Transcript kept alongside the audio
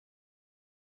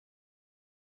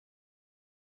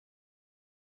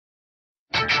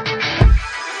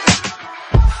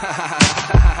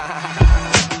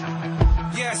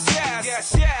Yes, yes,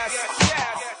 yes, yes,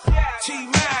 yes.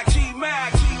 T-Mac,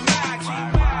 T-Mac, T-Mac,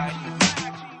 T-Mac.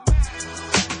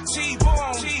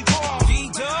 T-Bone, T-Bone,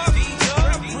 D-Dub, D-Dub,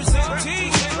 represent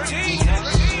T-T.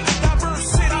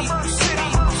 Diversity,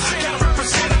 gotta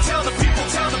represent and tell the people,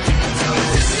 tell the people.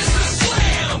 This is the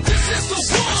slam, this is the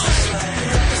one.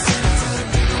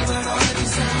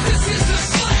 This is the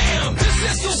slam, this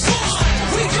is the one.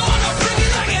 We gonna bring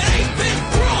it like it ain't been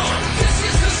wrong. This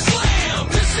is the slam,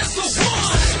 this is the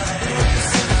one.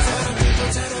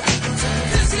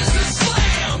 This is the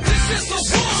slam, this is the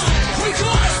one. We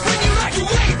gonna bring you like you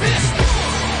ain't been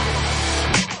wrong.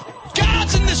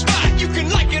 God's in the spot, you can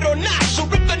like it or not. So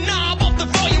rip the knob off the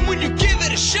volume when you give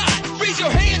it a shot. Raise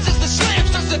your hands as the slam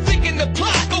starts to think in the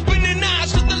plot. Opening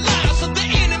eyes to the lies of the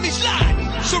enemy's lie.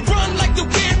 So run like the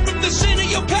wind from the sin of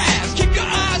your past. Keep your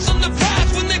eyes on the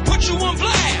prize when they put you on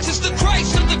blast. It's the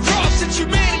Christ of the cross since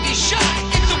humanity shot.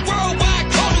 It's a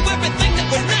worldwide call to everything that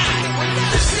we're not.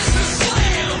 This is the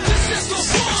slam, this is the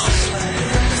one.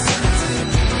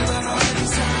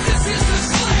 This is the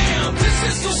slam, this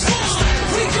is the one.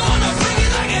 We gonna bring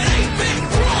it like it ain't been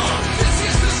wrong. This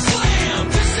is the slam,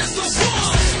 this is the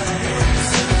one.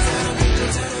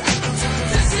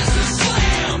 This is the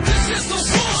slam, this is the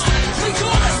one. We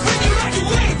gonna bring you like you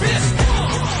ain't been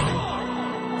wrong.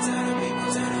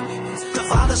 The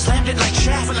father slammed it like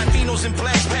Shaft for Latinos in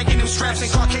blacks, packing them straps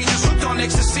and Caucasians hooked on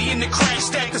ecstasy in the crack.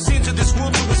 Stack the sins of this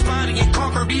world to his body and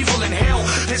conquer evil and hell.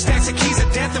 Then stacks the keys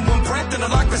of death in one breath and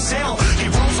unlock the cell.